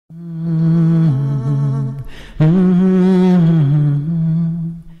بسم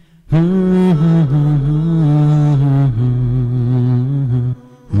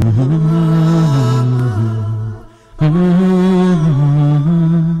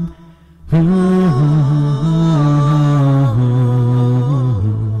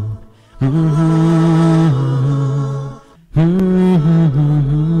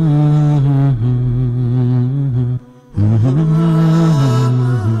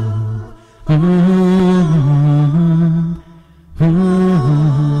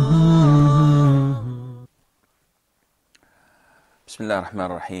الله الرحمن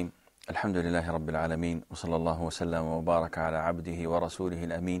الرحيم الحمد لله رب العالمين وصلى الله وسلم وبارك على عبده ورسوله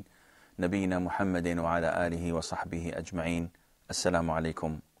الأمين نبينا محمد وعلى آله وصحبه أجمعين. Assalamu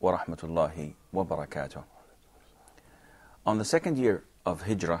alaikum wa rahmatullahi wa barakatuh. On the second year of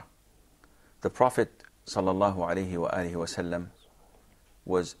Hijrah, the Prophet sallallahu alaihi wasallam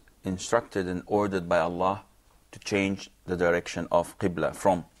was instructed and ordered by Allah to change the direction of Qibla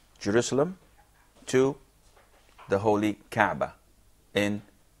from Jerusalem to the holy Kaaba in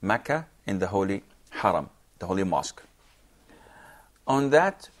Mecca, in the holy Haram, the holy mosque. On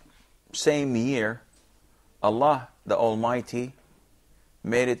that same year, Allah the Almighty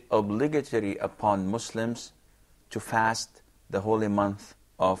made it obligatory upon Muslims to fast the holy month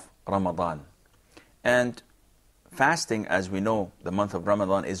of Ramadan. And fasting, as we know, the month of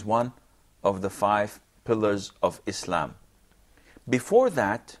Ramadan is one of the 5 pillars of Islam. Before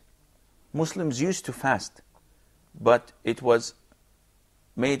that, Muslims used to fast, but it was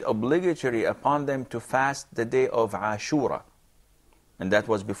made obligatory upon them to fast the day of Ashura. And that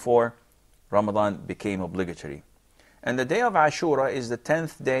was before Ramadan became obligatory. And the day of Ashura is the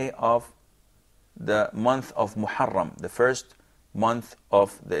 10th day of the month of Muharram, the first month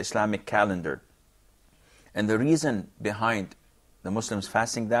of the Islamic calendar. And the reason behind the Muslims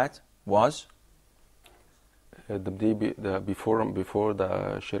fasting that was? The day before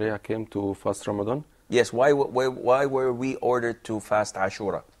the Sharia came to fast Ramadan. Yes, why were we ordered to fast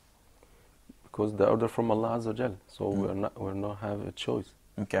Ashura? Because the order from Allah Azza wa Jal, so we're not have a choice.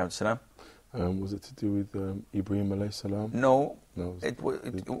 Okay, Abdul was it to do with Ibrahim alayhi salam? No,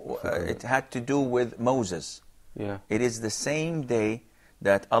 it had to do with Moses. Yeah. It is the same day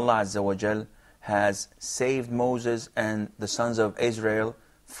that Allah Azza wa Jal has saved Moses and the sons of Israel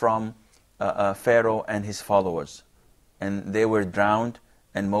from Pharaoh and his followers. And they were drowned,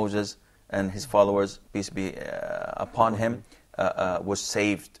 and Moses and his followers, peace be upon him, was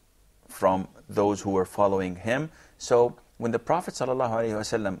saved from those who were following him. So when the Prophet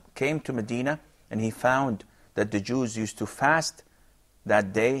ﷺ came to Medina and he found that the Jews used to fast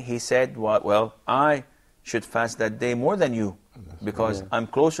that day, he said, well, I should fast that day more than you, because I'm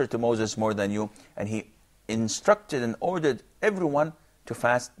closer to Moses more than you. And he instructed and ordered everyone to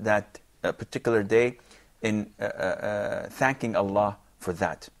fast that particular day in thanking Allah for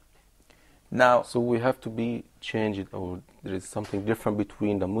that. Now, so we have to be changed, or there is something different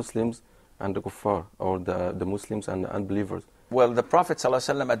between the Muslims and the kuffar, or the Muslims and the unbelievers. Well, the Prophet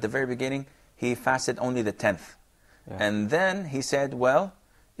ﷺ at the very beginning, he fasted only the 10th. Yeah. And then he said, well,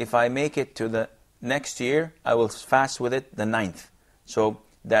 if I make it to the next year, I will fast with it the 9th. So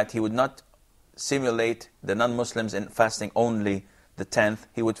that he would not simulate the non-Muslims in fasting only the 10th.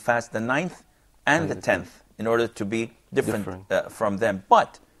 He would fast the 9th and the 10th in order to be different. From them.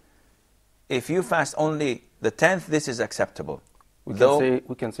 But if you fast only the 10th, this is acceptable. We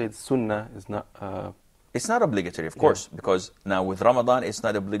can say Sunnah is not... it's not obligatory, of course, because now with Ramadan, it's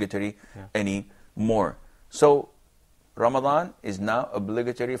not obligatory anymore. So Ramadan is now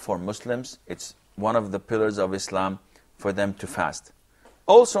obligatory for Muslims. It's one of the pillars of Islam for them to fast.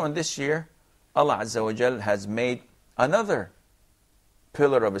 Also in this year, Allah Azza wa Jal has made another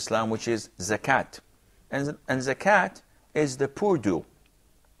pillar of Islam, which is zakat. And zakat is the poor due,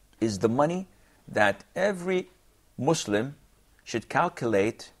 is the money that every Muslim should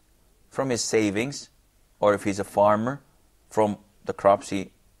calculate from his savings, or if he's a farmer, from the crops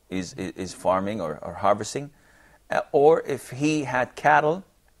he is farming or harvesting, or if he had cattle,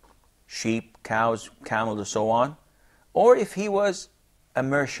 sheep, cows, camels, and so on, or if he was a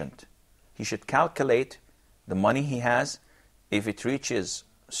merchant, he should calculate the money he has. If it reaches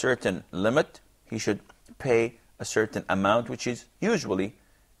a certain limit, he should pay a certain amount, which is usually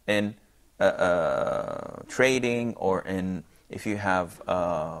in trading, or in, if you have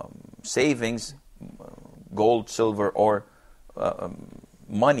savings, gold, silver, or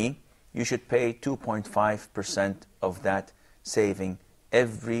money, you should pay 2.5% of that saving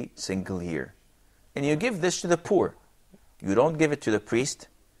every single year. And you give this to the poor. You don't give it to the priest.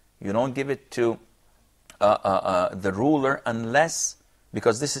 You don't give it to the ruler, unless,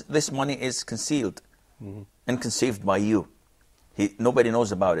 because this money is concealed and conceived by you. Nobody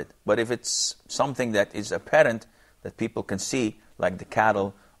knows about it. But if it's something that is apparent, that people can see, like the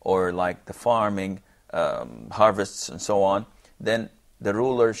cattle or like the farming, harvests and so on, then the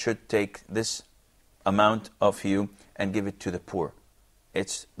ruler should take this amount of you and give it to the poor.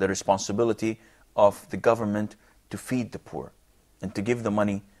 It's the responsibility of the government to feed the poor and to give the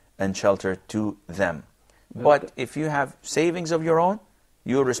money and shelter to them. But if you have savings of your own,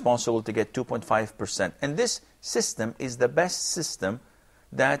 you're responsible to get 2.5%. And this system is the best system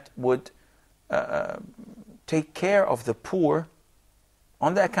that would take care of the poor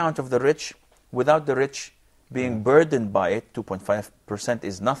on the account of the rich, without the rich being burdened by it. 2.5%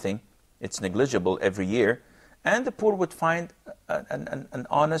 is nothing. It's negligible every year. And the poor would find an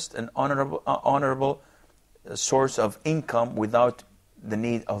honest and honorable source of income without the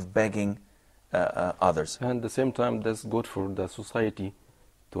need of begging others. And at the same time, that's good for the society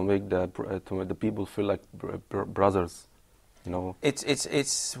to make the people feel like brothers. You know,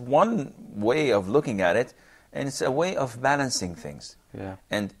 it's one way of looking at it, and it's a way of balancing things. Yeah.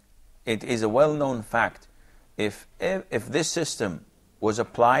 And it is a well-known fact. If this system was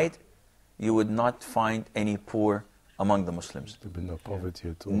applied, you would not find any poor among the Muslims. There'd be no poverty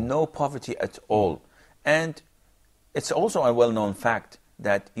at all. No poverty at all. And it's also a well-known fact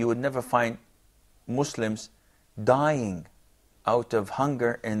that you would never find Muslims dying out of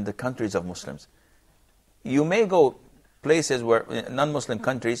hunger in the countries of Muslims. You may go places where non-Muslim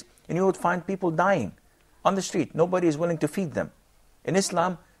countries, and you would find people dying on the street. Nobody is willing to feed them. In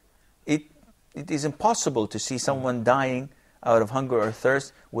Islam, it is impossible to see someone dying out of hunger or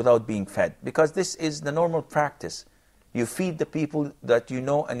thirst without being fed, because this is the normal practice. You feed the people that you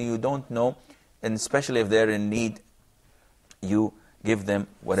know and you don't know, and especially if they're in need, you give them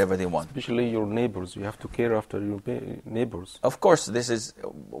whatever they want. Especially your neighbors. You have to care after your neighbors. Of course, this is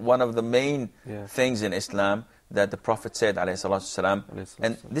one of the main things in Islam that the Prophet said, ﷺ,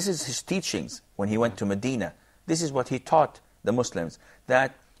 and this is his teachings when he went to Medina. This is what he taught the Muslims,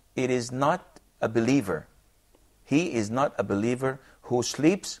 that it is not a believer. He is not a believer who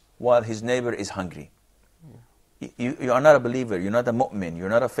sleeps while his neighbor is hungry. You are not a believer. You're not a mu'min. You're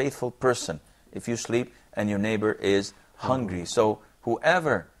not a faithful person if you sleep and your neighbor is hungry. So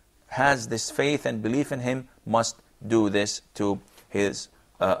whoever has this faith and belief in him must do this to his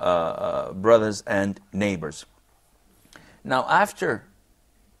brothers and neighbors. Now, after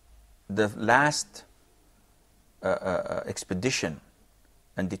the last expedition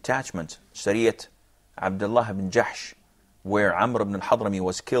and detachment, Sariyat Abdullah ibn Jahsh, where Amr ibn al-Hadrami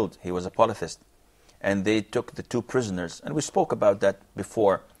was killed, he was a polytheist, and they took the 2 prisoners, and we spoke about that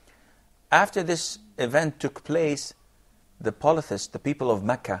before. After this event took place, the polytheists, the people of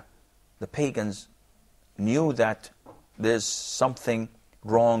Mecca, the pagans, knew that there's something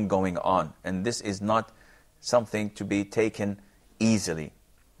wrong going on, and this is not something to be taken easily.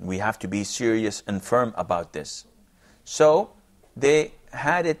 We have to be serious and firm about this. So they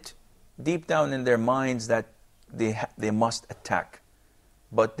had it deep down in their minds that they must attack,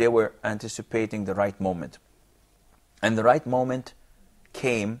 but they were anticipating the right moment. And the right moment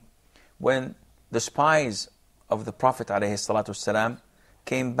came when the spies of the Prophet ﷺ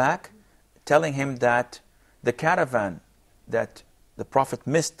came back, telling him that the caravan that the Prophet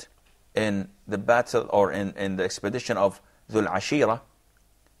missed in the battle or in the expedition of Dhul Ashira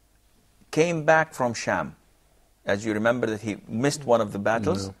came back from Sham. As you remember that he missed one of the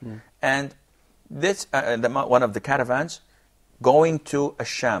battles, and this one of the caravans going to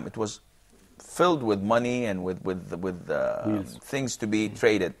Sham. It was filled with money and with things to be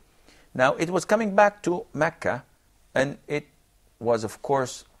traded. Now it was coming back to Mecca, and it was of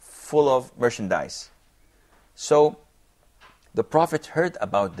course full of merchandise. So the Prophet heard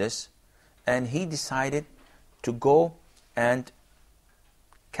about this, and he decided to go and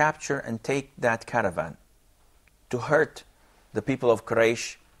capture and take that caravan to hurt the people of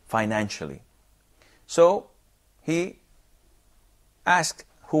Quraysh financially. So he asked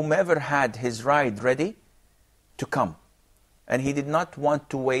whomever had his ride ready to come. And he did not want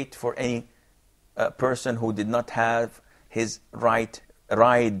to wait for any person who did not have his ride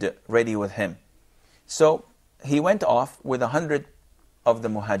ready with him. So he went off with 100 of the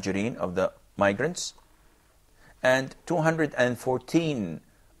muhajirin, of the migrants, and 214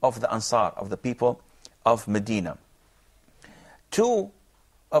 of the Ansar, of the people of Medina. 2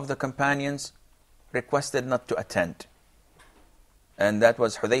 of the companions requested not to attend. And that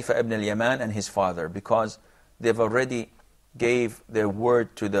was Hudayfa ibn al-Yaman and his father, because they've already gave their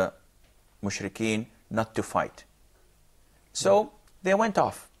word to the mushrikeen not to fight. So they went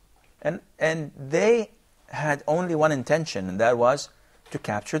off. And they had only one intention, and that was to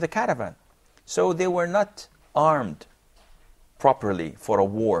capture the caravan. So they were not armed properly for a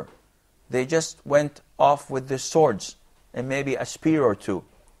war. They just went off with the swords and maybe a spear or two.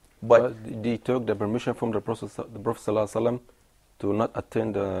 But they took the permission from the Prophet ﷺ to not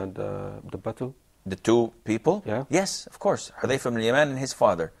attend the battle. the two people? Yeah. Yes, of course. Hudayfa ibn Yaman and his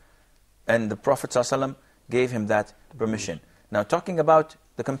father. And the Prophet ﷺ gave him that permission. Now, talking about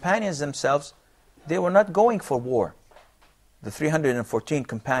the companions themselves, they were not going for war. The 314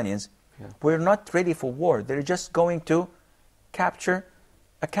 companions were not ready for war. They're just going to capture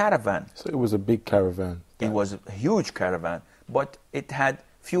a caravan. So it was a big caravan. It was a huge caravan, but it had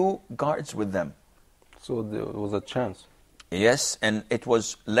few guards with them. So there was a chance. Yes, and it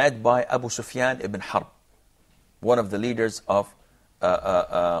was led by Abu Sufyan ibn Harb, one of the leaders of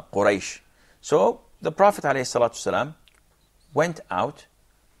Quraysh. So the Prophet ﷺ went out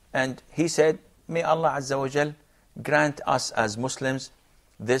and he said, may Allah Azza wa Jal grant us as Muslims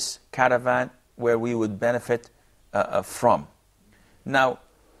this caravan where we would benefit from. Now,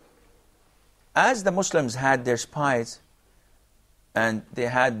 as the Muslims had their spies and they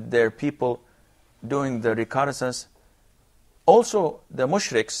had their people doing the reconnaissance, also the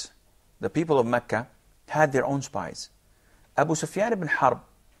mushriks, the people of Mecca, had their own spies. Abu Sufyan ibn Harb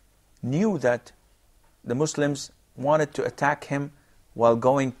knew that the Muslims wanted to attack him while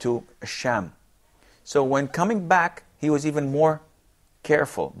going to Sham. So when coming back, he was even more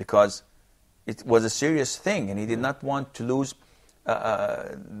careful because it was a serious thing and he did not want to lose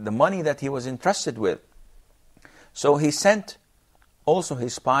the money that he was entrusted with. So he sent also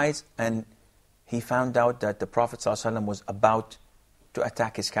his spies, and he found out that the Prophet ﷺ was about to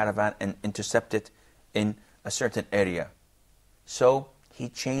attack his caravan and intercept it in a certain area. So he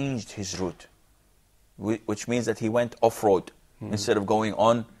changed his route, which means that he went off-road. Instead of going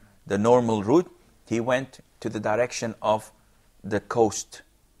on the normal route, he went to the direction of the coast.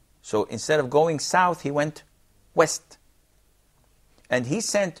 So instead of going south, he went west. And he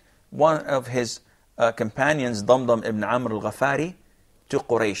sent one of his companions, Damdam ibn Amr al-Ghafari, to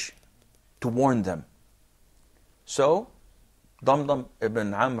Quraysh to warn them. So Damdam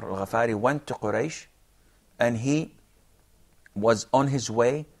ibn Amr al-Ghafari went to Quraysh, and he was on his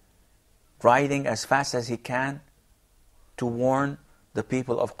way, riding as fast as he can to warn the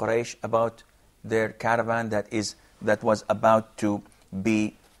people of Quraysh about their caravan that was about to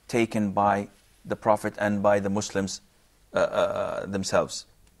be taken by the Prophet and by the Muslims themselves.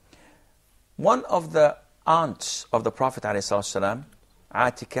 One of the aunts of the Prophet ﷺ,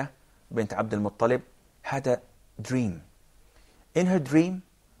 Atika bint Abdul Muttalib, had a dream. In her dream,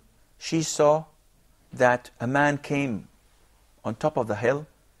 she saw that a man came on top of the hill,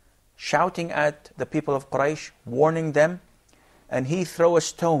 shouting at the people of Quraysh, warning them, and he threw a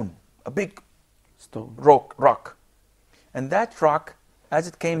stone, a big Stone. rock. And that rock, as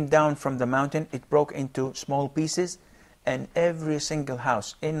it came down from the mountain, it broke into small pieces, and every single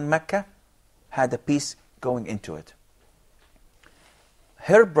house in Mecca had a piece going into it.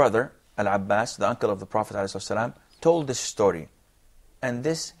 Her brother, Al-Abbas, the uncle of the Prophet ﷺ, told this story. And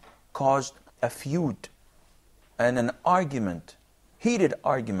this caused a feud and an argument, heated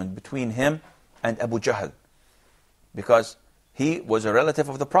argument between him and Abu Jahl. Because he was a relative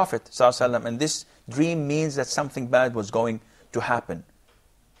of the Prophet ﷺ, and this dream means that something bad was going to happen.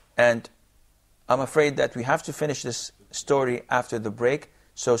 And I'm afraid that we have to finish this story after the break,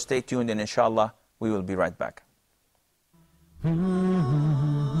 so stay tuned and inshallah we will be right back.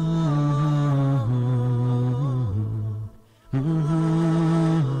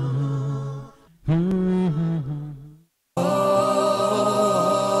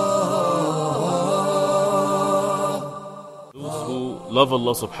 Those who love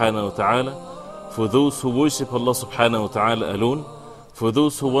Allah subhanahu wa ta'ala, for those who worship Allah subhanahu wa ta'ala alone, for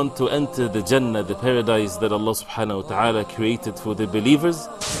those who want to enter the Jannah, the paradise that Allah subhanahu wa ta'ala created for the believers.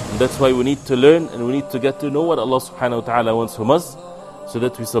 And that's why we need to learn and we need to get to know what Allah subhanahu wa ta'ala wants from us, so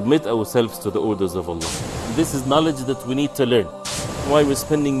that we submit ourselves to the orders of Allah. And this is knowledge that we need to learn. Why we're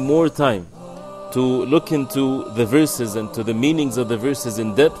spending more time to look into the verses and to the meanings of the verses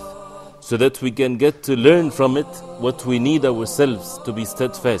in depth, so that we can get to learn from it what we need ourselves to be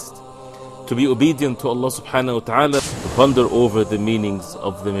steadfast, to be obedient to Allah subhanahu wa ta'ala, to ponder over the meanings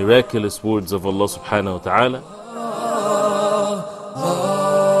of the miraculous words of Allah subhanahu wa ta'ala.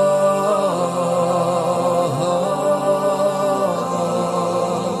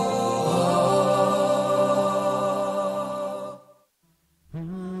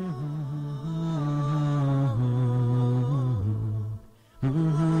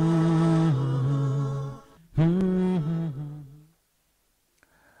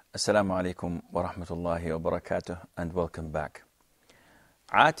 Assalamu alaikum wa rahmatullahi wa barakatuh, and welcome back.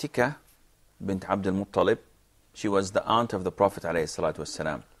 Atika bint Abd al-Muttalib. She was the aunt of the Prophet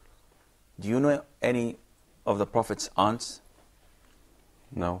ﷺ. Do you know any of the Prophet's aunts?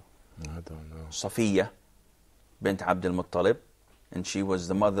 No. I don't know. Safiya bint Abd al-Muttalib, and she was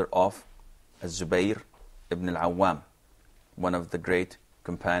the mother of Zubayr ibn al-Awwam, one of the great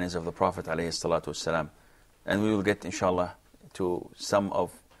companions of the Prophet ﷺ. And we will get, inshallah, to some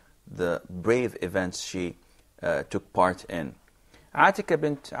of the brave events she took part in. Atika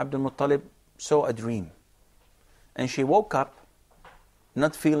bint Abd al-Muttalib saw a dream, and she woke up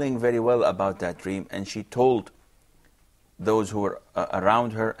not feeling very well about that dream, and she told those who were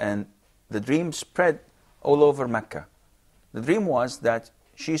around her, and the dream spread all over Mecca. The dream was that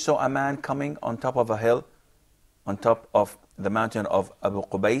she saw a man coming on top of a hill, on top of the mountain of Abu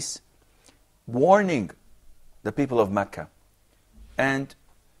Qubais, warning the people of Mecca. And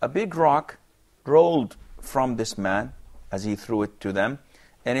a big rock rolled from this man as he threw it to them,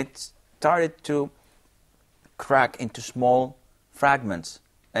 and it started to crack into small fragments.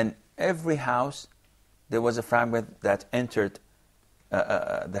 And every house, there was a fragment that entered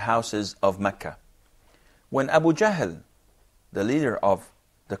the houses of Mecca. When Abu Jahl, the leader of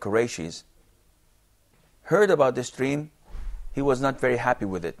the Qurayshis, heard about this dream, he was not very happy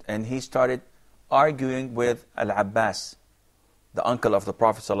with it, and he started arguing with Al-Abbas, the uncle of the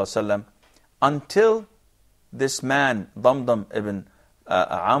Prophet ﷺ, until this man, Damdam ibn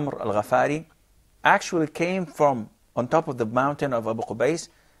Amr al-Ghafari, actually came from on top of the mountain of Abu Qubais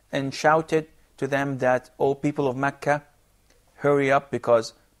and shouted to them that, "O people of Mecca, hurry up,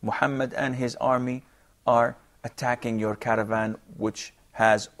 because Muhammad and his army are attacking your caravan, which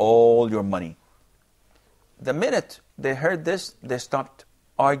has all your money." The minute they heard this, they stopped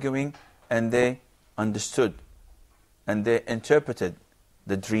arguing, and they understood, and they interpreted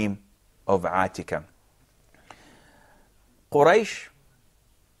the dream of Atika. Quraysh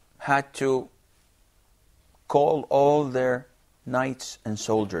had to call all their knights and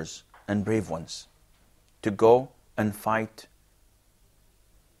soldiers and brave ones to go and fight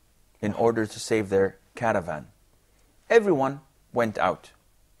in order to save their caravan. Everyone went out,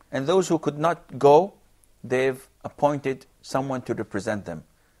 and those who could not go, they've appointed someone to represent them.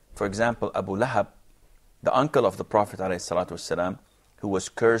 For example, Abu Lahab, the uncle of the Prophet ﷺ, who was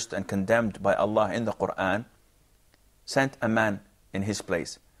cursed and condemned by Allah in the Quran, sent a man in his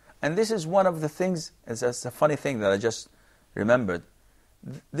place. And this is one of the things, it's a funny thing that I just remembered.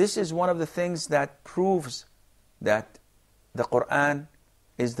 This is one of the things that proves that the Quran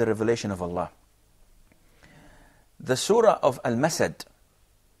is the revelation of Allah. The surah of Al-Masad,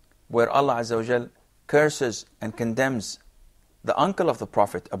 where Allah Azza wa Jal curses and condemns the uncle of the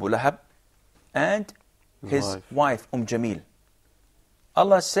Prophet, Abu Lahab, and his wife, Jamil.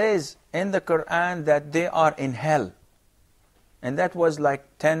 Allah says in the Quran that they are in hell. And that was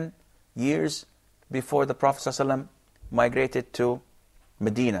like 10 years before the Prophet ﷺ migrated to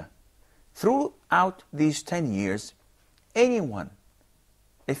Medina. Throughout these 10 years,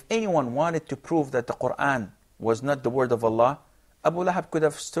 if anyone wanted to prove that the Quran was not the word of Allah, Abu Lahab could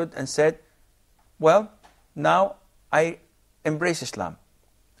have stood and said, "Well, now I embrace Islam.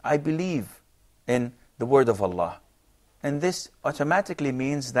 I believe in the word of Allah." And this automatically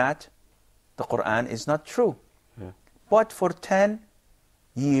means that the Quran is not true. Yeah. But for 10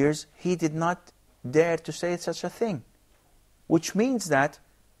 years, he did not dare to say such a thing. Which means that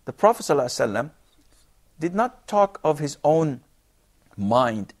the Prophet ﷺ did not talk of his own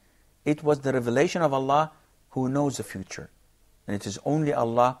mind. It was the revelation of Allah who knows the future. And it is only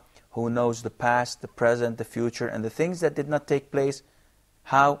Allah who knows the past, the present, the future, and the things that did not take place,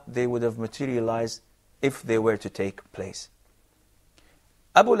 how they would have materialized if they were to take place.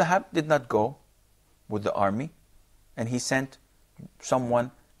 Abu Lahab did not go with the army, and he sent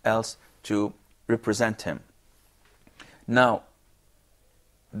someone else to represent him. Now,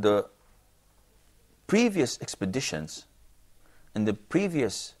 the previous expeditions and the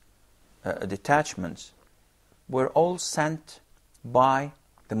previous detachments were all sent by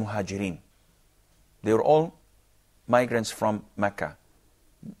the Muhajirin. They were all migrants from Mecca.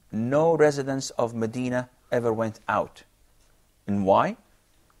 No residents of Medina ever went out. And why?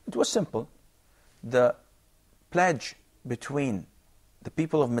 It was simple. The pledge between the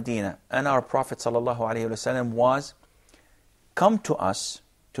people of Medina and our Prophet ﷺ was, "Come to us,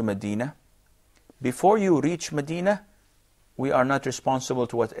 to Medina. Before you reach Medina, we are not responsible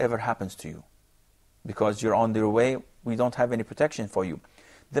to whatever happens to you. Because you're on your way, we don't have any protection for you.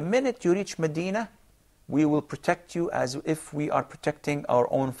 The minute you reach Medina, we will protect you as if we are protecting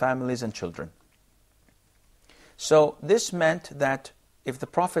our own families and children." So this meant that if the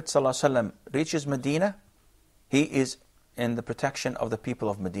Prophet ﷺ reaches Medina, he is in the protection of the people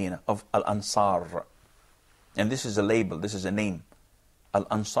of Medina, of Al-Ansar. And this is a label, this is a name.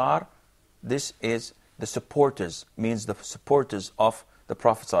 Al-Ansar, this is the supporters, means the supporters of the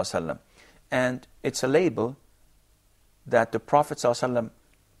Prophet ﷺ. And it's a label that the Prophet ﷺ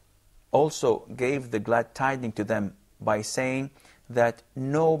also gave the glad tidings to them by saying that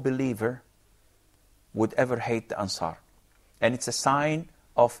no believer would ever hate the Ansar. And it's a sign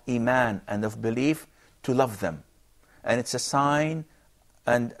of Iman and of belief to love them. And it's a sign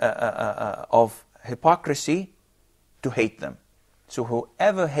of hypocrisy to hate them. So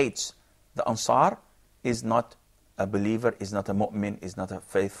whoever hates the Ansar is not a believer, is not a mu'min, is not a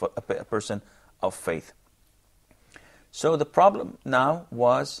person of faith. So the problem now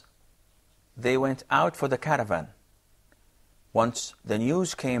was they went out for the caravan. Once the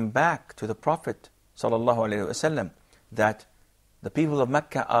news came back to the Prophet ﷺ that the people of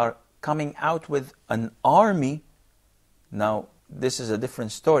Mecca are coming out with an army, now this is a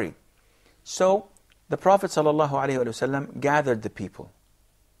different story. So the Prophet ﷺ gathered the people.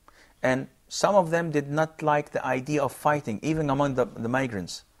 And some of them did not like the idea of fighting, even among the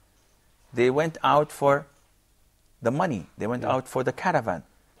migrants. They went out for the money. They went out for the caravan.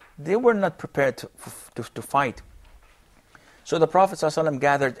 They were not prepared to fight. So the Prophet ﷺ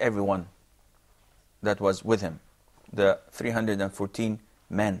gathered everyone that was with him, the 314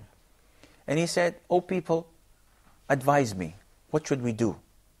 men. And he said, "O people, advise me. What should we do?"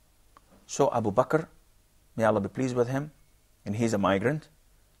 So Abu Bakr, may Allah be pleased with him, and he's a migrant,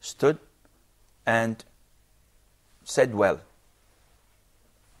 stood and said well.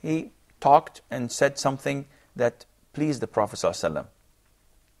 He talked and said something that pleased the Prophet ﷺ.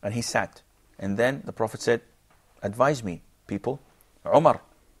 And he sat. And then the Prophet said, "Advise me, people." Umar,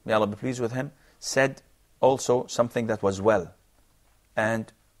 may Allah be pleased with him, said also something that was well.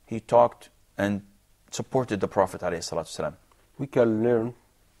 And he talked and supported the Prophet ﷺ. We can learn,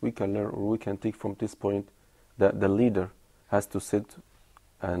 or we can take from this point that the leader has to sit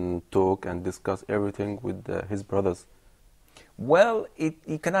and talk and discuss everything with his brothers. Well,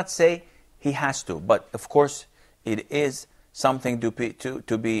 you cannot say he has to, but of course it is something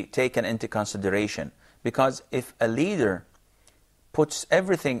to be taken into consideration. Because if a leader puts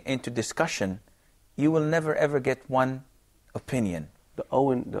everything into discussion, you will never ever get one opinion.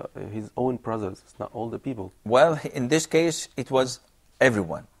 His own brothers, it's not all the people. Well, in this case, it was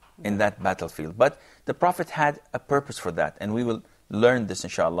everyone in that battlefield. But the Prophet had a purpose for that, and we will learn this,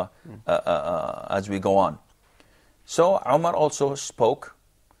 inshallah, as we go on. So Umar also spoke,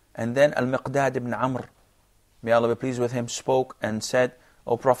 and then Al-Miqdad ibn Amr, may Allah be pleased with him, spoke and said,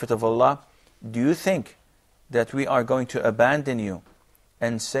 "O Prophet of Allah, do you think that we are going to abandon you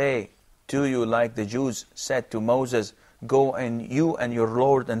and say to you like the Jews said to Moses, 'Go and you and your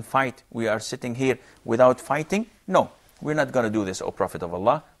Lord and fight'? We are sitting here without fighting? No, we're not going to do this, O Prophet of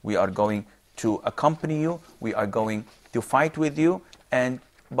Allah. We are going to accompany you. We are going to fight with you. And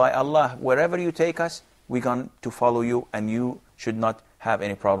by Allah, wherever you take us, we're going to follow you, and you should not have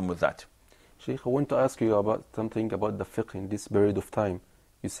any problem with that." Shaykh, I want to ask you about something about the fiqh in this period of time.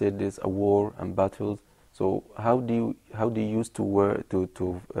 You said there's a war and battles. So how do you used to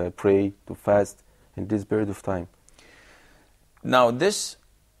pray, to fast in this period of time? Now this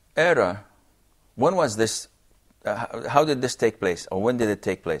era, when was this? How did this take place, or when did it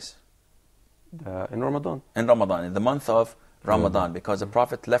take place? In Ramadan. In Ramadan, in the month of Ramadan, because the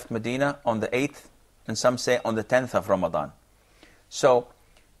Prophet left Medina on the 8th, and some say on the 10th of Ramadan. So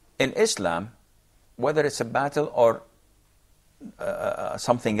in Islam, whether it's a battle or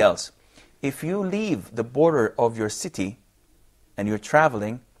something else, if you leave the border of your city and you're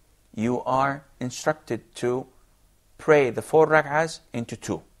traveling, you are instructed to pray the 4 rak'ahs into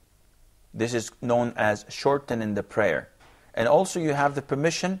 2. This is known as shortening the prayer. And also you have the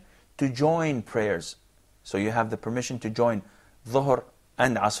permission to join prayers. So you have the permission to join Dhuhr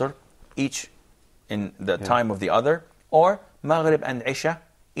and Asr, each in the time of the other, or Maghrib and Isha,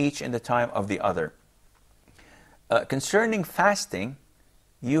 each in the time of the other. Concerning fasting,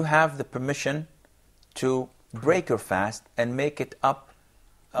 you have the permission to break your fast and make it up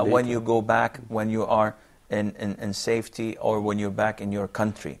when you go back, when you are in safety, or when you're back in your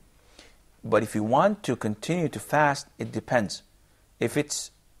country. But if you want to continue to fast, it depends. If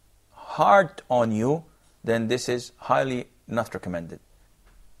it's hard on you, then this is highly not recommended.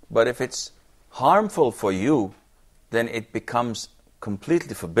 But if it's harmful for you, then it becomes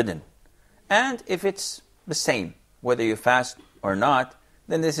completely forbidden. And if it's the same, whether you fast or not,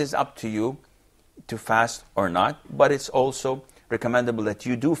 then this is up to you to fast or not. But it's also recommendable that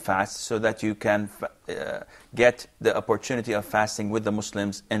you do fast so that you can get the opportunity of fasting with the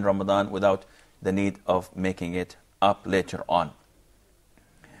Muslims in Ramadan without the need of making it up later on.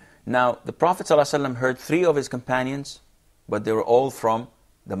 Now, the Prophet ﷺ heard 3 of his companions, but they were all from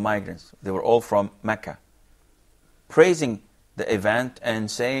the migrants. They were all from Mecca, praising the event and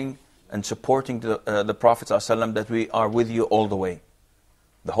saying and supporting the Prophet ﷺ that we are with you all the way,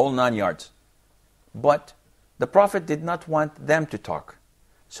 the whole 9 yards. But the Prophet did not want them to talk.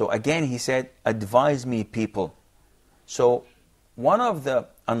 So again he said, advise me, people. So one of the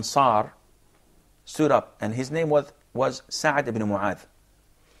Ansar stood up, and his name was Sa'd ibn Mu'adh.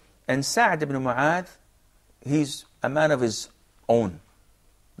 And Sa'd ibn Mu'adh, he's a man of his own.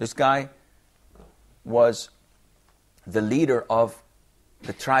 This guy was the leader of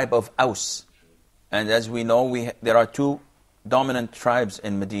the tribe of Aus. And as we know, there are 2 dominant tribes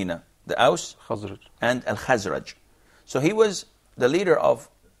in Medina, the Aus Khazraj. and Al-Khazraj. So he was the leader of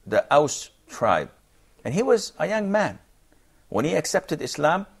the Aus tribe. And he was a young man. When he accepted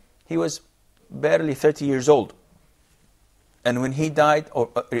Islam, he was barely 30 years old. And when he died,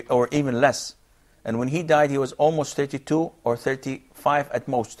 or even less, and when he died, he was almost 32 or 35 at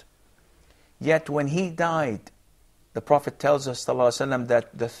most. Yet when he died, the Prophet tells us, ﷺ,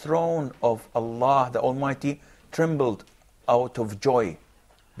 that the throne of Allah, the Almighty, trembled out of joy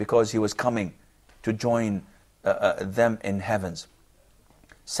because he was coming to join them in heavens.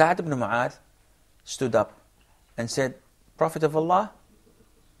 Sa'd ibn Mu'adh stood up and said, Prophet of Allah,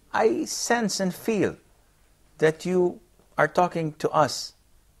 I sense and feel that you are talking to us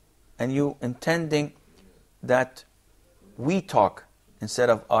and you intending that we talk instead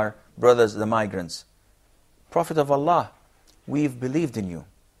of our brothers, the migrants. Prophet of Allah, we've believed in you,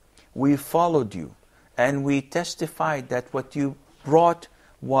 we followed you, and we testified that what you brought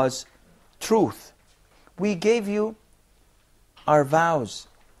was truth. We gave you our vows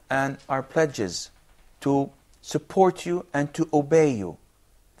and our pledges to support you and to obey you.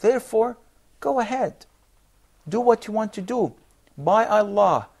 Therefore, go ahead. Do what you want to do. By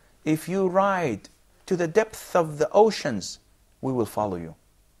Allah, if you ride to the depth of the oceans, we will follow you,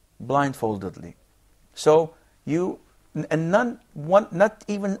 blindfoldedly. So, not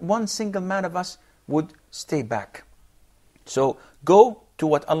even one single man of us would stay back. So, go to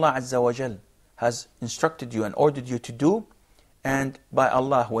what Allah Azza wa Jal has instructed you and ordered you to do. And by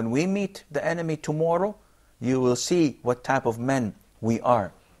Allah, when we meet the enemy tomorrow, you will see what type of men we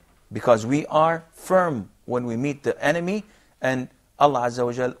are. Because we are firm when we meet the enemy, and Allah Azza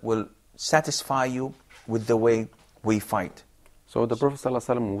wa Jal will satisfy you with the way we fight. So the Prophet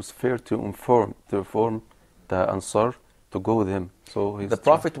ﷺ was fair to inform the Ansar to go with him. So the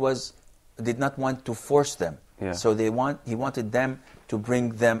Prophet did not want to force them. Yeah. So he wanted them to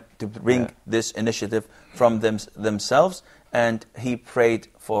bring this initiative from themselves, and he prayed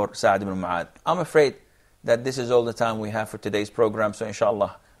for Sa'd ibn Mu'adh. I'm afraid that this is all the time we have for today's program. So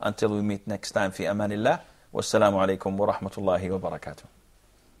inshallah, until we meet next time, fi amanillah. Wassalamu alaikum wa rahmatullahi wa barakatuh.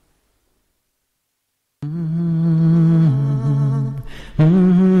 Mm-hmm.